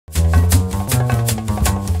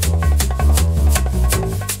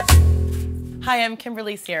Hi, I'm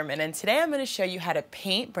Kimberly Seeherman, and today I'm going to show you how to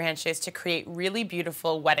paint branches to create really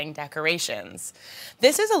beautiful wedding decorations.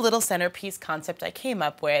 This is a little centerpiece concept I came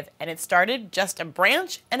up with, and it started just a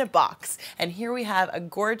branch and a box. And here we have a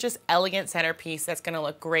gorgeous, elegant centerpiece that's going to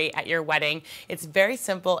look great at your wedding. It's very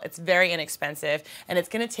simple, it's very inexpensive, and it's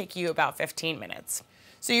going to take you about 15 minutes.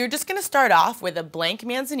 So you're just going to start off with a blank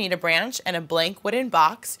manzanita branch and a blank wooden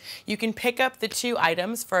box. You can pick up the two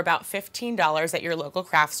items for about $15 at your local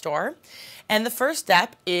craft store. And the first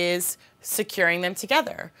step is securing them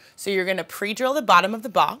together. So you're going to pre-drill the bottom of the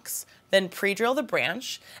box, then pre-drill the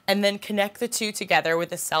branch, and then connect the two together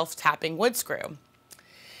with a self-tapping wood screw.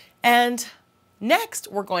 And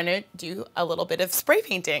next, we're going to do a little bit of spray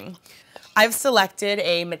painting. I've selected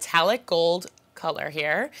a metallic gold color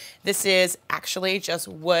here. This is actually just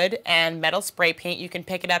wood and metal spray paint. You can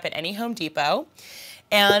pick it up at any Home Depot.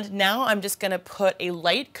 And now I'm just going to put a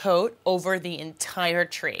light coat over the entire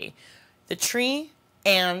tree, the tree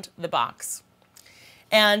and the box.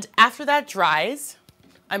 And after that dries,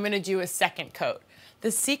 I'm going to do a second coat. The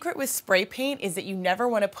secret with spray paint is that you never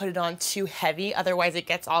want to put it on too heavy, otherwise it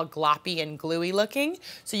gets all gloppy and gluey looking.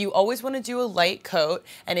 So you always want to do a light coat,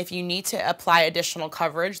 and if you need to apply additional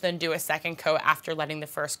coverage, then do a second coat after letting the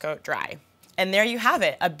first coat dry. And there you have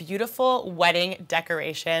it, a beautiful wedding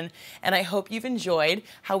decoration, and I hope you've enjoyed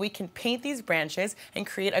how we can paint these branches and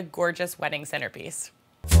create a gorgeous wedding centerpiece.